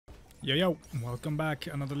Yo, welcome back.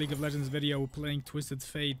 Another League of Legends video. We're playing Twisted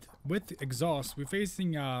Fate with Exhaust. We're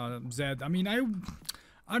facing Zed. I mean, I don't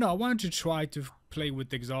know. I wanted to try to play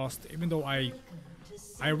with Exhaust, even though I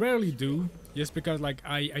rarely do. Just because like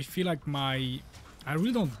I feel like I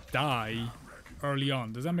really don't die early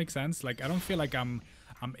on. Does that make sense? Like I don't feel like I'm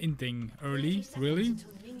inting early, really.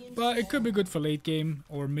 But it could be good for late game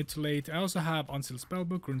or mid to late. I also have Unsealed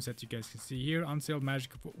Spellbook, rune set you guys can see here. Unsealed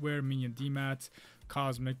Magic Footwear, Minion DMAT,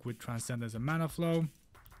 Cosmic with Transcendence and Mana Flow.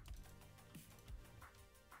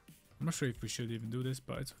 I'm not sure if we should even do this,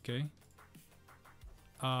 but it's okay.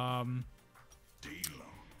 But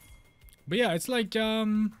yeah, it's like I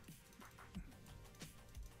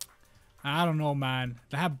don't know, man.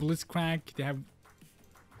 They have Blitzcrank, they have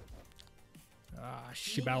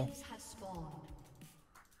Shibao.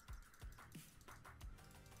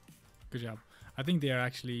 Good job. I think they are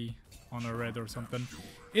actually on a red or something.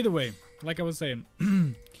 Either way, like I was saying,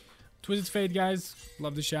 Twisted Fate, guys.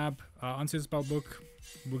 Love the shop. Unsealed Spellbook.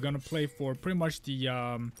 We're gonna play for pretty much the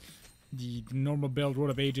normal build, Road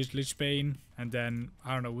of Ages, Lichbane, and then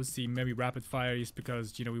I don't know. We'll see. Maybe Rapid Fire, just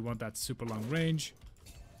because you know we want that super long range.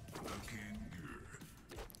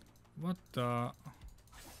 What the?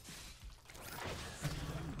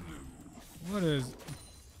 What is?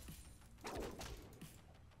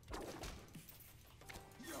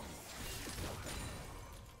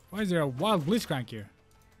 Why is there a wild Blitzcrank here?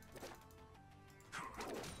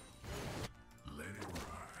 Let it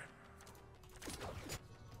ride.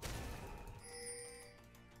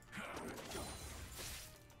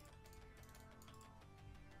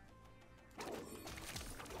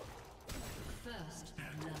 First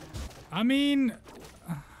blood. I mean,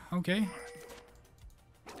 okay.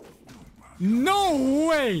 No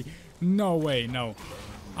way! No way, no.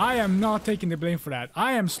 I am not taking the blame for that.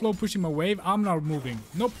 I am slow pushing my wave. I'm not moving.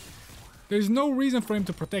 Nope. There's no reason for him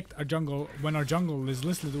to protect our jungle when our jungle is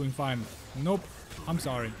literally doing fine. Nope. I'm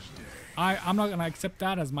sorry. I'm not gonna accept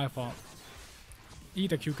that as my fault.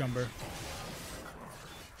 Eat a cucumber.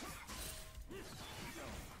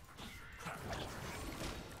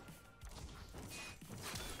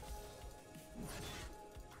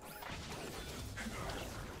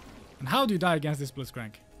 And how do you die against this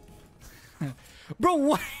Blitzcrank? Bro,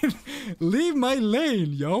 what? Leave my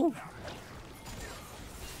lane, yo!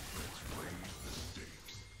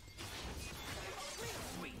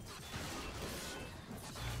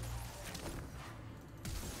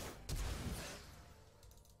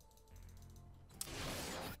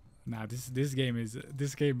 Nah, this game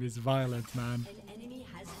is violent, man. An enemy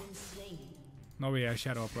has been slain. No way, I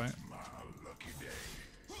shadow up, right? My lucky day.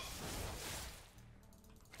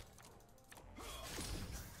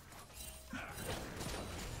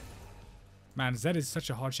 Man, Zed is such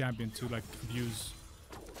a hard champion to like abuse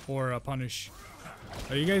or punish.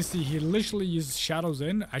 You guys see, he literally uses shadows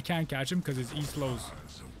in. I can't catch him because his E slows.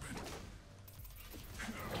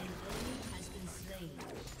 An enemy has been slain.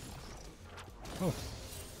 Oh.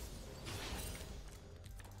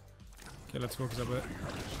 Okay, let's focus a bit.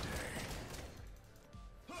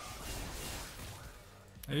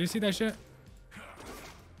 Hey, you see that shit?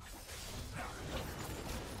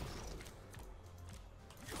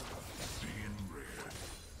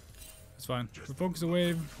 It's fine. We focus the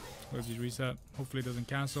wave. Let's just reset. Hopefully it doesn't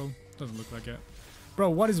cancel. Doesn't look like it.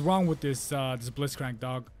 Bro, what is wrong with this this Blitzcrank,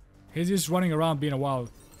 dog? He's just running around being a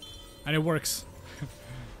wild. And it works.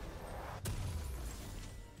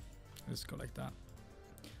 Let's go like that.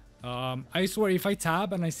 I swear if I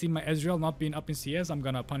tab and I see my Ezreal not being up in CS, I'm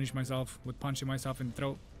gonna punish myself with punching myself in the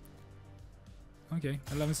throat. Okay,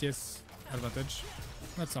 11 CS advantage.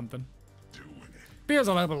 That's something. Feels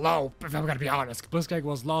a little low, if I'm gonna be honest. Blitzcrank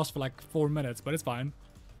was lost for like 4 minutes, but it's fine.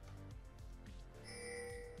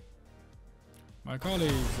 My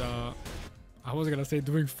colleagues, I was gonna say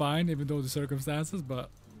doing fine, even though the circumstances, but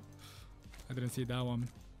I didn't see that one.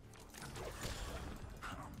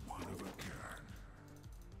 One of a kind.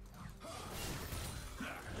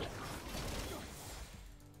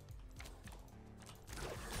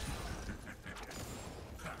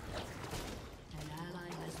 An ally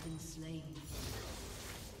has been slain.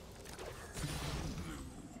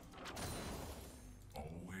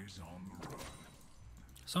 Always on the run.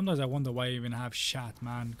 Sometimes I wonder why I even have chat,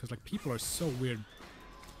 man, because like people are so weird.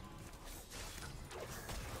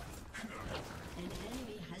 An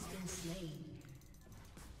enemy has been slain.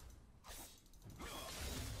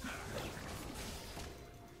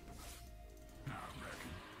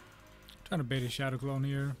 Trying to bait a shadow clone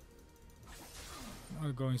here.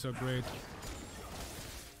 Not going so great.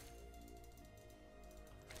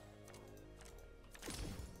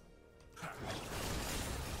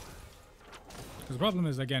 Because the problem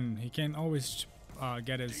is, again, he can't always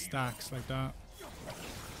get his stacks like that.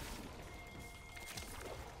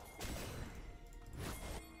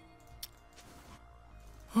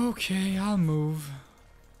 Okay, I'll move.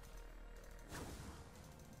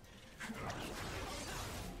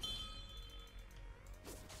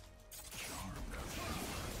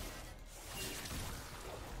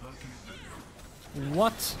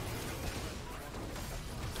 What?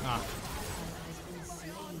 Ah.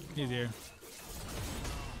 He's here.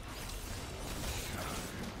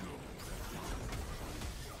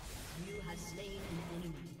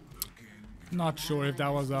 Not sure if that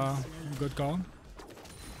was a good call.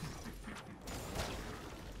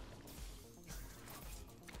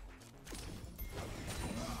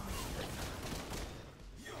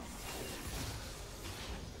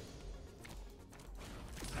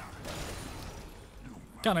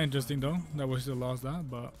 Kinda interesting though, that we still lost that,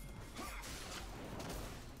 but...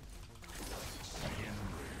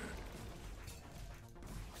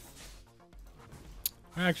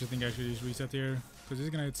 I actually think I should just reset here, because he's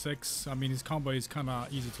gonna hit 6. I mean, his combo is kinda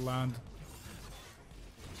easy to land.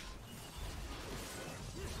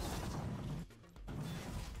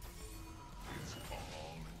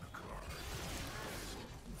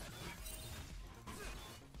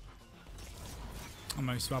 I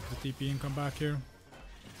might swap the TP and come back here.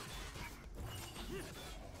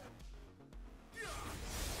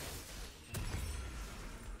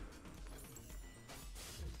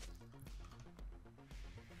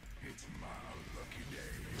 It's my lucky day.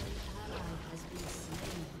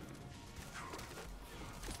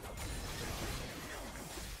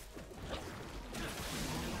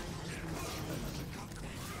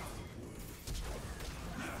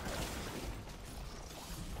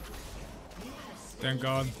 Thank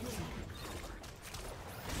God.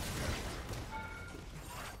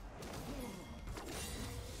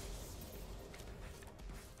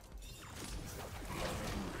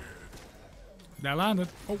 That landed.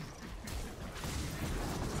 Oh.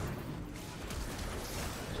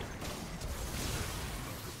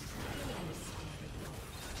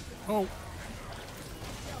 Oh.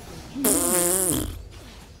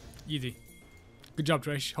 Easy. Good job,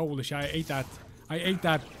 Trish. Holy shit, I ate that. I ate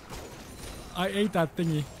that. I ate that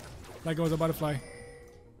thingy. Like it was a butterfly.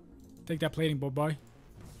 Take that plating, boy.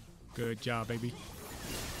 Good job, baby.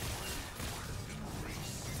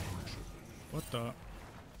 What the?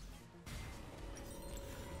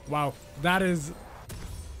 Wow, that is...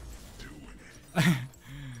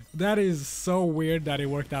 that is so weird that it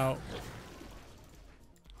worked out.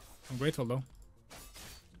 I'm grateful though.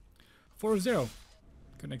 4-0.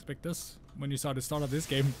 Couldn't expect this when you saw the start of this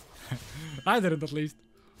game. I didn't, at least.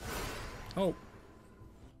 Oh.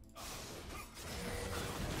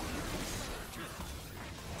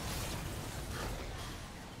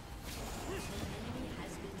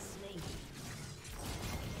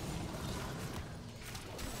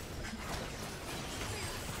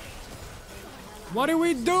 What are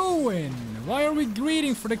we doing? Why are we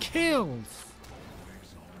greeting for the kills?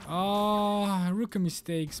 Oh, rookie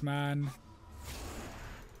mistakes, man.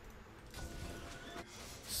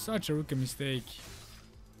 Such a rookie mistake.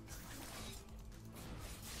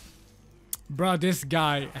 Bro, this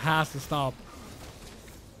guy has to stop.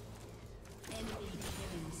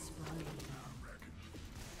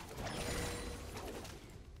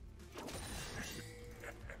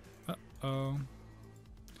 Uh-oh.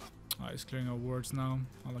 Oh, he's clearing our wards now,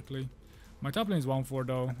 luckily. My top lane is 1-4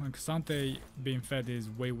 though, and Cassante being fed is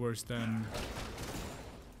way worse than,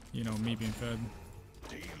 you know, me being fed.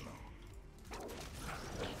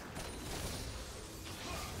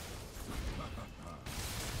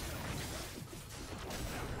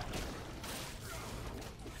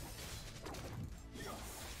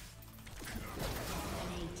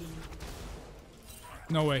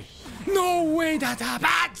 No way. No way that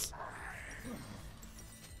happens!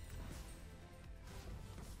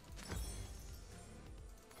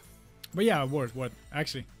 But yeah, worth.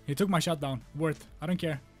 Actually, he took my shot down. Worth. I don't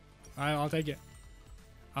care. I'll take it.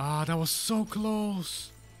 Ah, that was so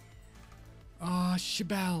close. Ah,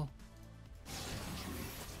 Shibel.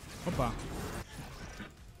 Hoppa.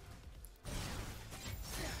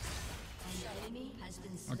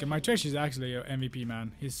 Okay, my Trash is actually an MVP,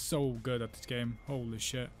 man. He's so good at this game. Holy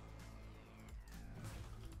shit.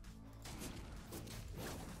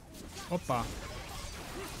 Hoppa.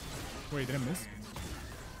 Wait, did I miss?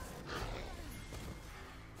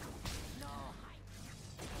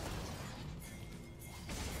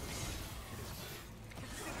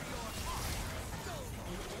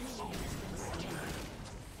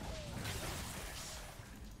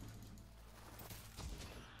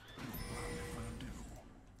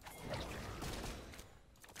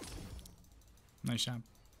 Nice champ.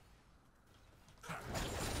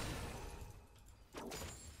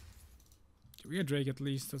 We get Drake at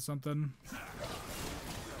least or something.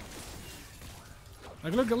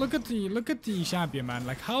 Like look at the champion, man.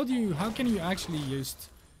 Like how can you actually just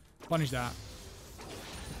punish that?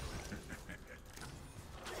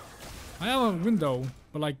 I have a window,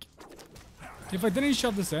 but like if I didn't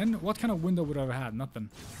shove this in, what kind of window would I have had? Nothing.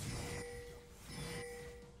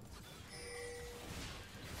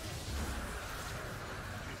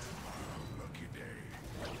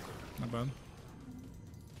 Not bad.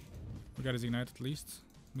 We got his ignite at least.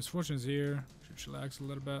 Misfortune's here. Should chillax a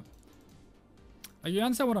little bit. You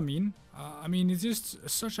understand what I mean? I mean, it's just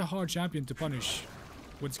such a hard champion to punish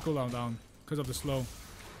with his cooldown down because of the slow.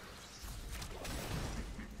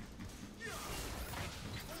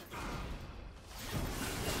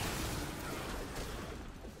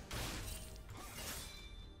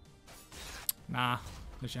 Nah,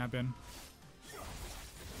 the champion.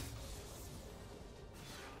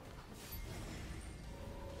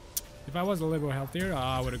 If I was a little healthier,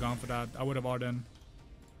 I would have gone for that. I would have Arden.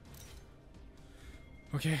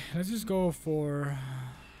 Okay, let's just go for...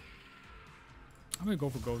 I'm gonna go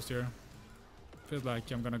for Ghost here. Feels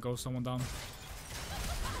like I'm gonna ghost someone down.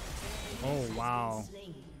 Oh, wow.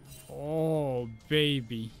 Oh,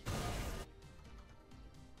 baby.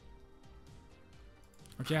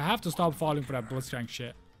 Okay, I have to stop falling for that Blitzcrank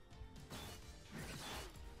shit.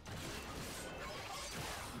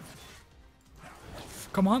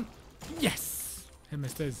 Come on. Yes! He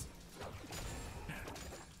missed his.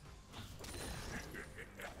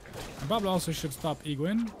 I probably also should stop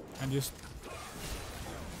Egwin and just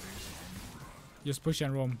push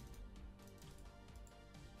and roam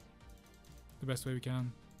the best way we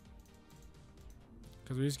can.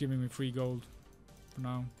 Because we're just giving me free gold for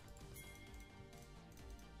now.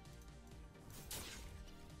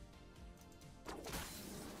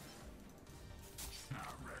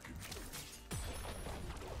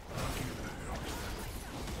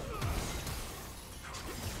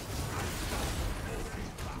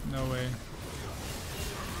 No way.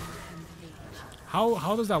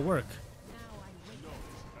 How does that work?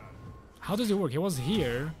 How does it work? He was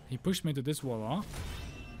here. He pushed me into this wall, huh?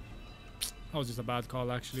 That was just a bad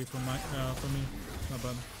call actually for me. Not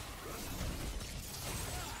bad.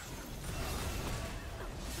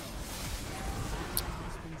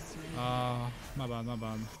 My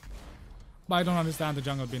bad. But I don't understand the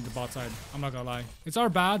jungle being the bot side. I'm not gonna lie. It's our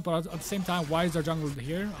bad, but at the same time, why is our jungle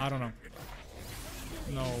here? I don't know.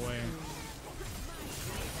 No way.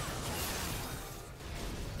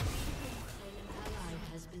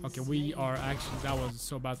 Okay, we are actually... That was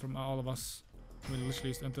so bad from all of us. We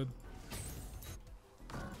literally stunted.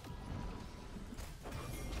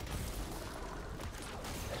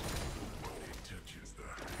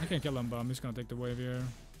 I can't kill him, but I'm just gonna take the wave here.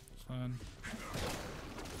 It's fine.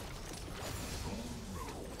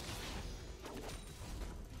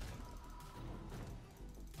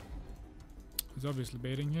 He's obviously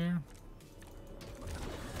baiting here.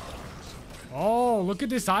 Oh, look at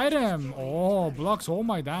this item. Oh, blocks all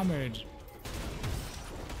my damage.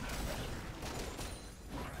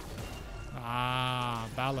 Ah,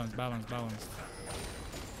 balance.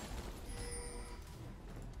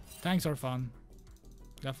 Tanks are fun.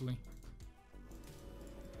 Definitely.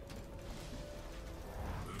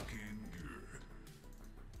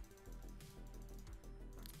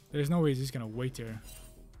 There's no way he's just gonna wait here.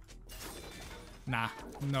 Nah,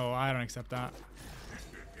 no, I don't accept that.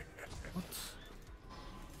 What?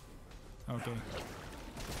 Okay.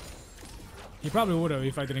 He probably would have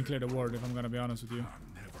if I didn't clear the ward, if I'm gonna be honest with you.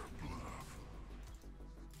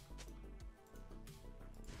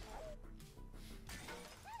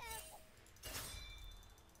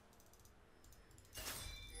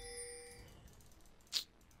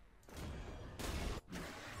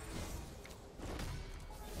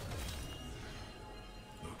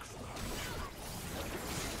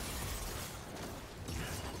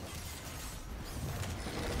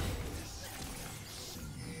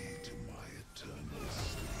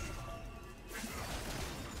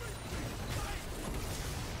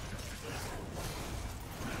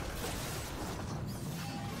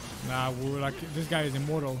 Nah, we're like, this guy is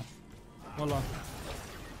immortal. Voila.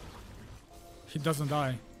 He doesn't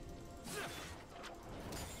die.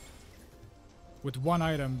 With one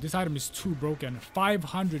item. This item is too broken.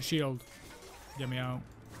 500 shield. Get me out.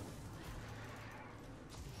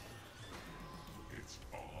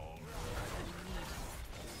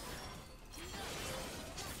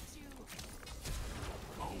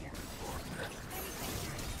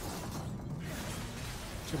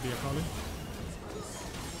 Should be a Kali.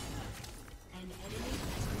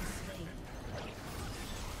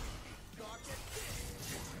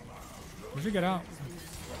 We should get out.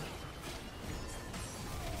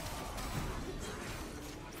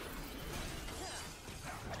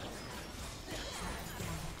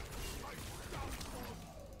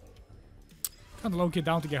 Kind of low-key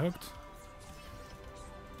down to get hooked.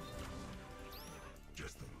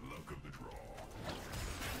 Just the luck of the draw.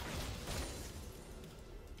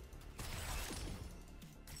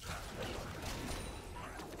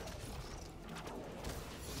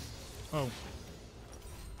 Oh.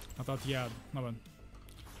 I thought he had. No one.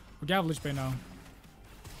 We got Lich Bane now.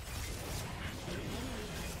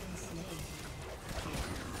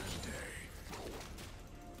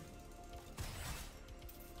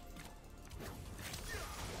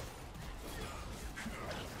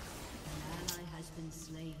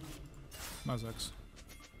 That sucks.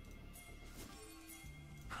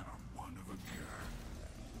 I'm one of a kind.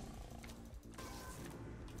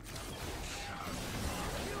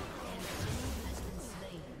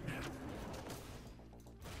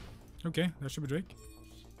 Okay, that should be Drake.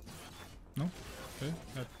 No? Okay,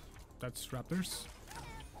 that's Raptors.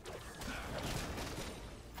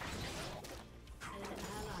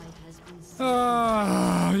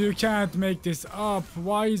 Ah, you can't make this up.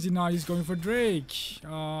 Why is he not? He's going for Drake.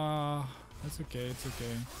 That's okay. It's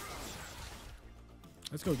okay.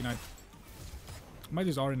 Let's go Ignite. Might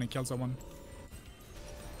use Arin and kill someone.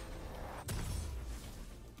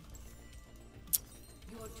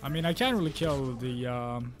 I mean, I can't really kill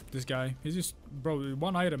the this guy. He's just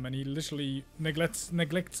one item, and he literally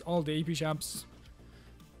neglects all the AP champs.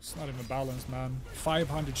 It's not even balanced, man.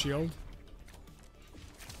 500 shield.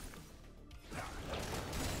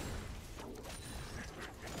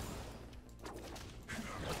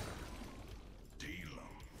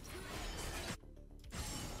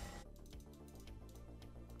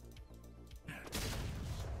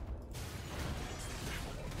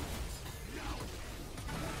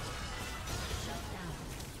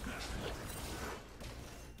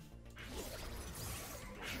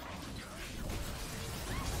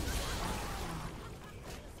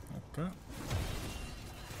 Okay.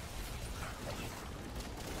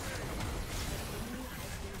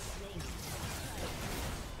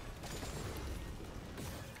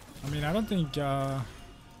 I mean, I don't think I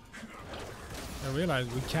realize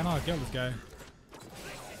we cannot kill this guy.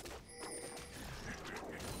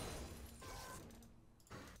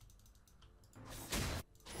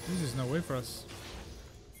 This is no way for us.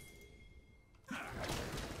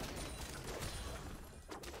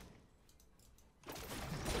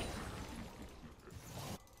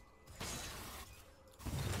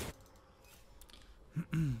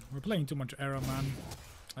 We're playing too much era, man.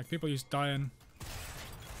 Like, people just dying.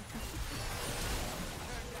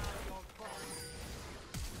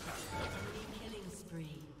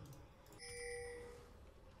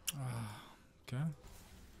 Okay.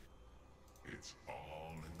 It's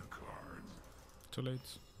all in the cards. Too late.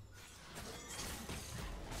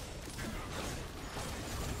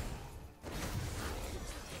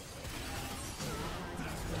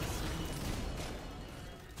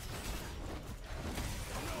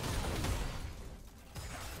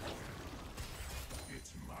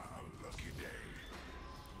 It's my lucky day.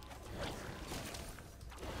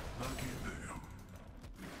 Lucky them.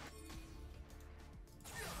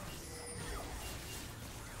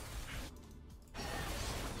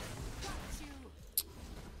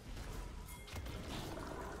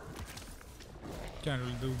 Can't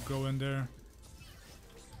really go in there.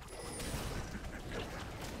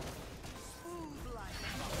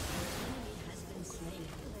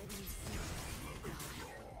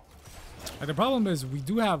 Like, the problem is we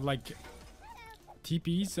do have like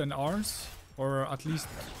TPs and Rs, or at least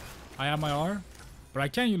I have my R, but I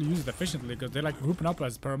can't really use it efficiently because they're like grouping up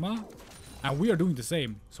as perma, and we are doing the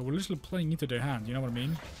same. So we're literally playing into their hand. You know what I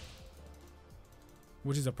mean?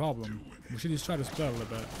 Which is a problem. We should just try to split a little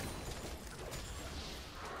bit.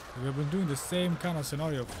 We've been doing the same kind of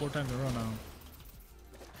scenario 4 times in a row now.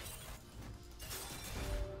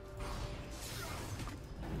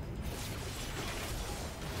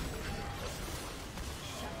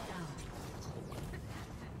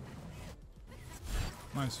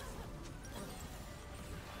 Nice.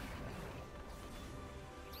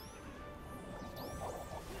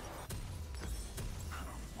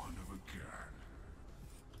 One of a kind.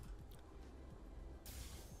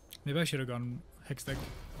 Maybe I should have gone Hextech.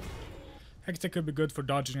 Hextech could be good for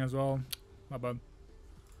dodging as well. My bad.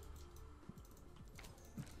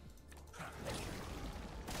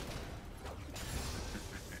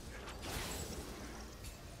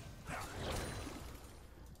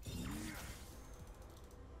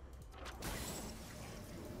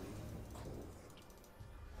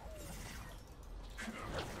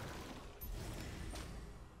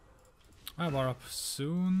 I have our up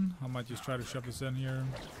soon. I might just try to shove this in here.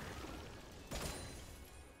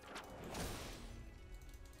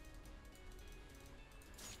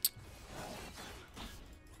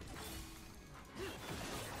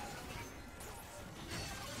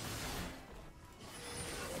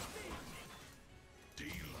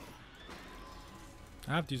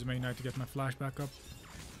 I have to use my Ignite to get my flash back up.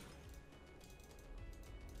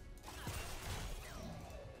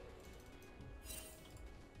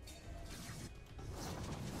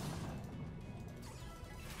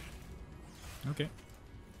 Okay,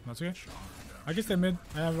 that's okay. I guess they mid.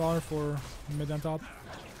 I have R for mid and top,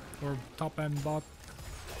 or top and bot.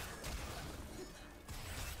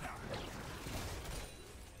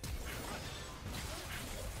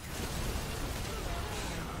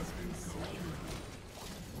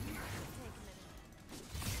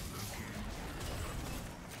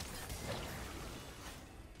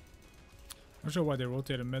 Not sure why they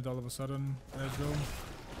rotated mid all of a sudden. Let's go.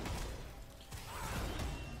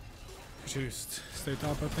 Just stay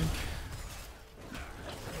top, I think.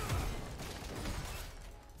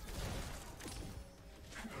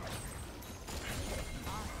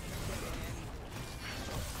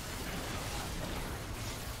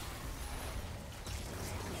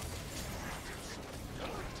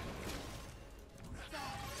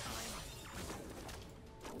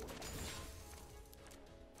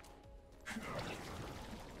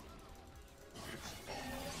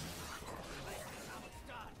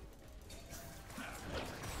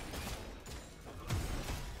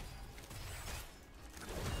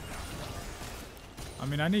 I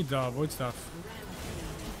mean, I need void stuff.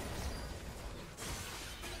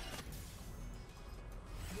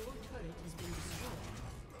 Your turret has been destroyed.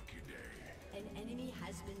 An enemy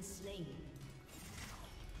has been slain.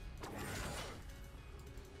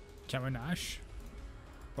 Can we Nash?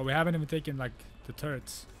 But we haven't even taken like the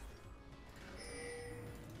turrets.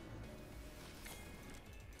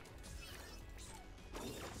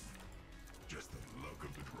 Just the luck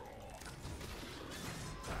of the draw.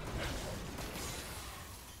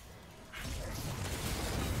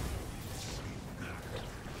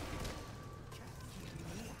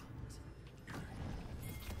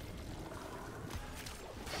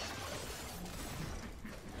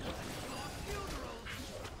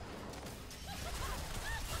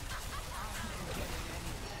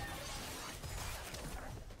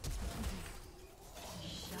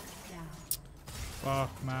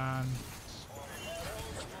 Fuck, man.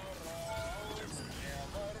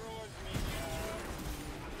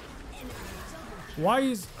 Why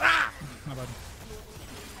is my bad.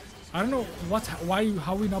 I don't know what, why,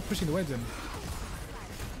 how we not pushing the wedge in.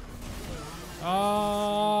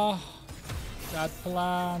 That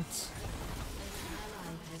plant.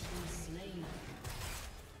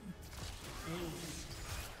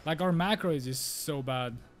 Like our macro is just so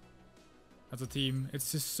bad. As a team,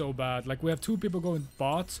 it's just so bad. Like we have two people going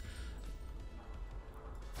bot.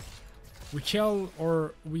 We kill,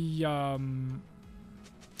 or we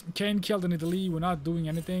Kane killed in Italy. We're not doing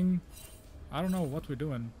anything. I don't know what we're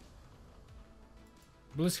doing.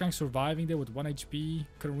 Blitzcrank surviving there with 1 HP.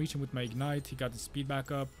 Couldn't reach him with my Ignite. He got the speed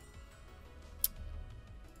back up.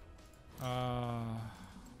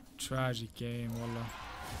 Tragic game, wallah.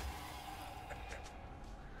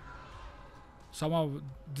 Somehow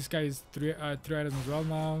this guy is three items as well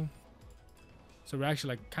now. So we're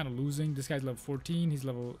actually like kind of losing. This guy's level 14. He's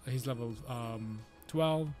level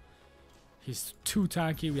 12. He's too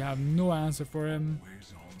tanky. We have no answer for him.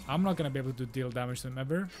 I'm not gonna be able to deal damage to him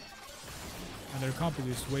ever. And their comp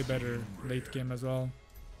is way better late game as well,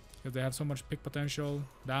 because they have so much pick potential,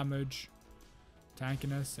 damage,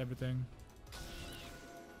 tankiness, everything.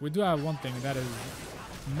 We do have one thing that is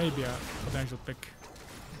maybe a potential pick.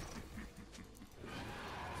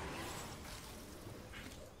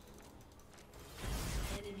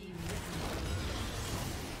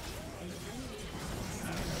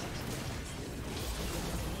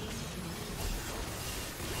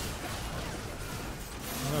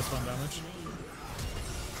 Oh, that's fun damage.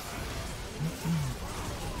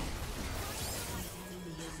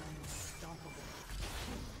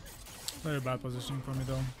 Very bad positioning for me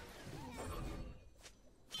though.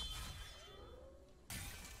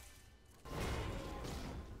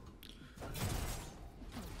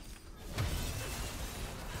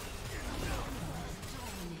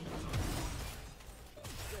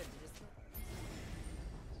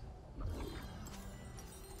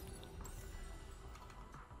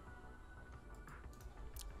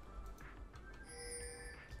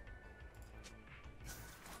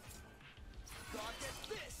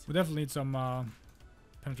 We definitely need some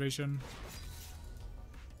penetration.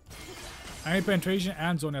 I need penetration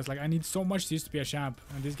and zonas. Like I need so much Theese to be a champ,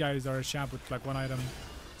 and these guys are a champ with like one item.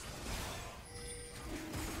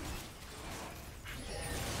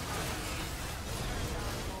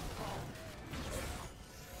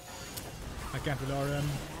 I can't really RM.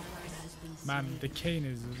 Man, the cane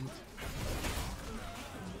is.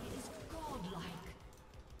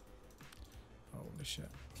 Holy shit.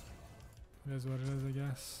 It is what it is, I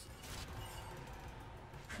guess.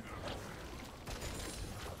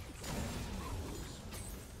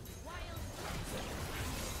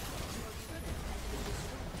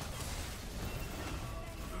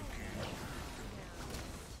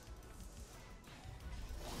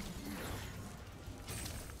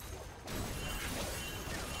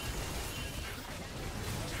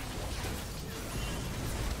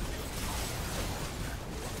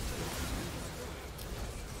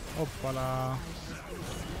 Hoppala.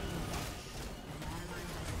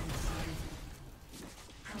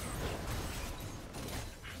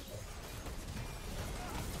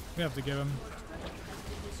 We have to give him.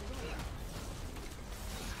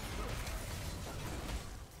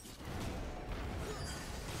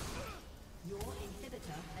 Your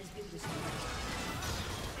inhibitor has been destroyed.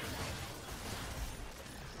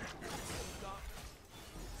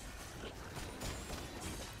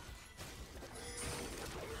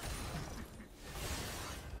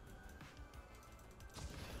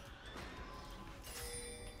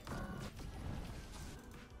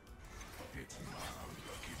 It's my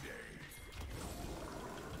lucky day.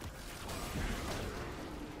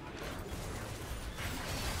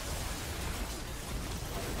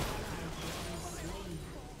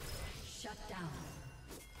 Shut down.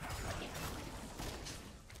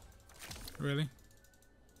 Really?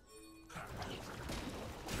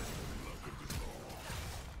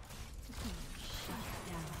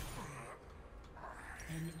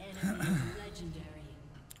 An enemy is legendary.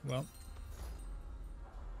 Well.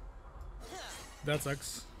 That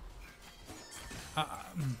sucks.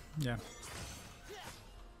 Yeah.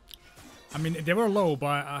 I mean, they were low,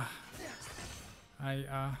 but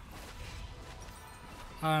I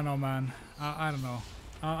don't know, man. I don't know.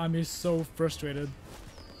 I'm just so frustrated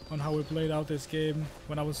on how we played out this game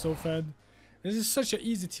when I was so fed. This is such an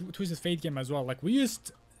easy Twisted Fate game as well. Like we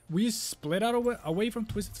just split out away from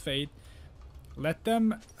Twisted Fate, let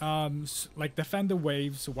them like defend the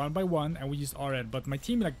waves one by one, and we just RN. But my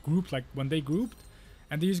team like grouped like when they grouped,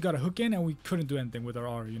 and they just got a hook in, and we couldn't do anything with our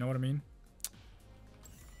R. You know what I mean?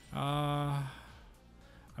 I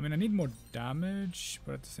mean, I need more damage,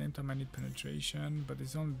 but at the same time I need penetration. But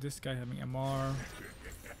it's only this guy having MR.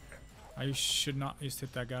 I should not just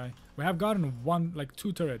hit that guy. We have gotten like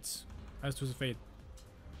 2 turrets as Twisted Fate.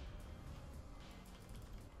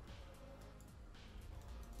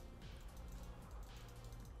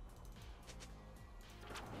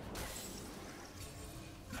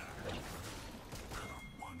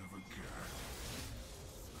 One of a kind.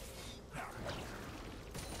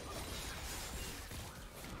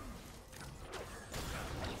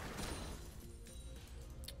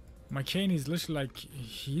 My Kane is literally like,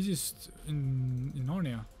 he's just in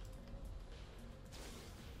Narnia.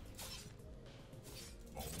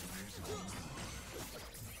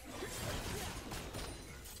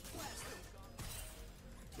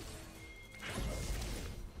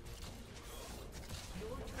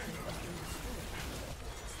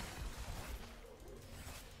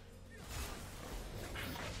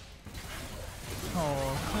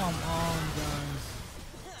 Oh, come on, guys.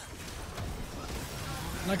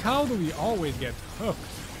 Like, how do we always get hooked?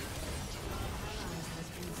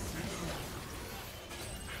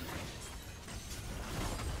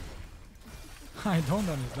 I don't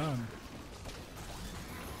understand.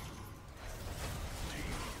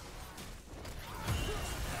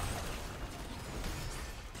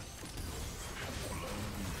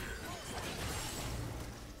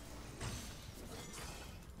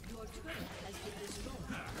 Your turret has been destroyed.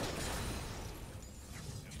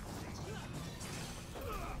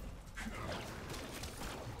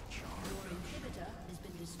 Your inhibitor has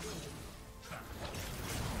been destroyed.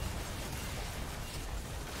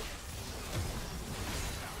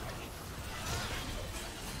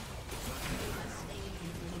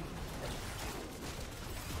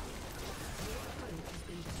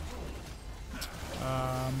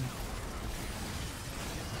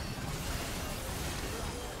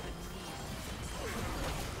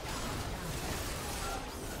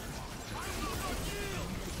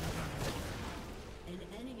 An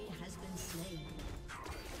enemy has been slain.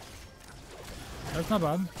 That's not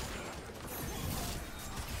bad. An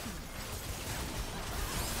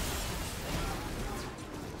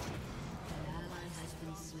ally has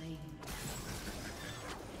been slain.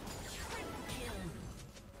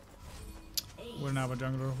 don't have a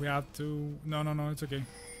jungler. We have to... No, no, no, it's okay.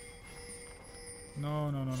 No,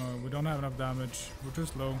 no, no, no. We don't have enough damage. We're too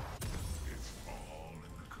slow.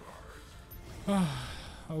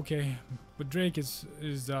 Okay. But Drake is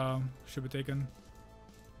should be taken.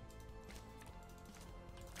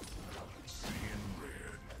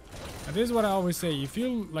 And this is what I always say. You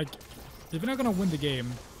feel like if you're not gonna win the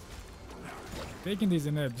game, taking these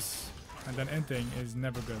inhibs and then ending is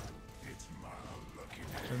never good.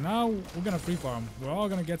 So now we're gonna free farm. We're all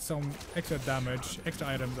gonna get some extra damage, extra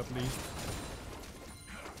items at least.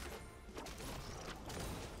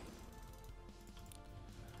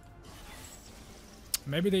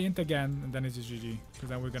 Maybe they int again and then it's just GG, because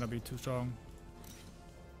then we're gonna be too strong.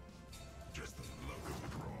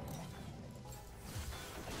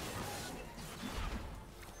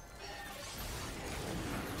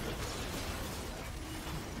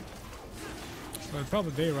 Well,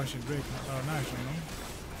 probably they rush and break Nash, you know?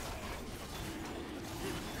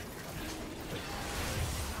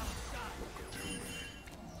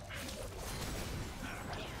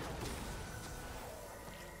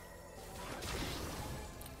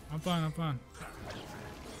 I'm fine, I'm fine.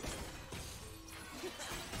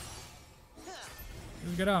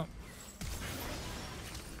 Let's get out.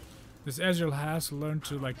 This Ezreal has to learn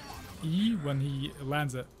to like E when he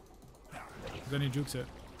lands it. Then he jukes it.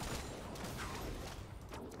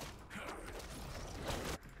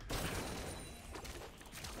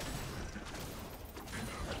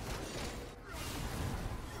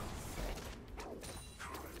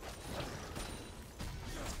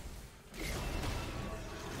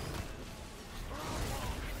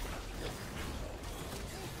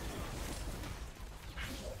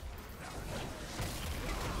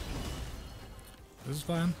 This is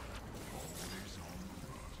fine.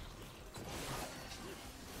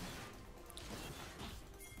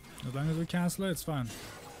 As long as we cancel it, it's fine.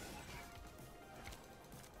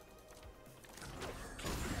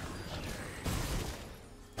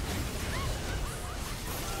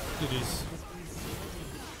 GG's.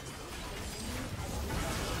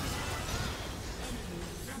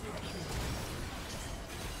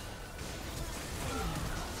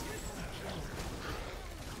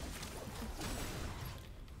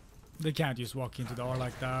 They can't just walk into the R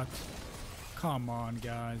like that. Come on,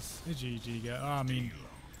 guys. It's GG, guys. I mean,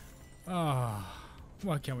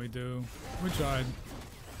 what can we do? We tried.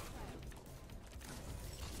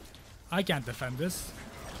 I can't defend this.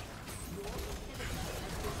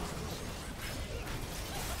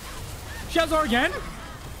 Shazor again?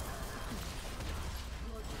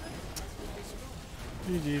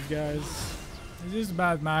 GG's, guys. It's just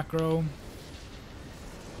bad macro.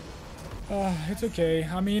 It's okay.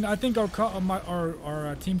 I mean, I think our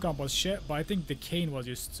team comp was shit, but I think the Kane was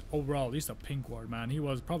just overall just a pink ward, man. He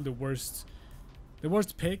was probably the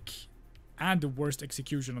worst pick and the worst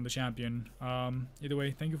execution on the champion. Either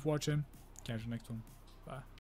way, thank you for watching. Catch you next one. Bye.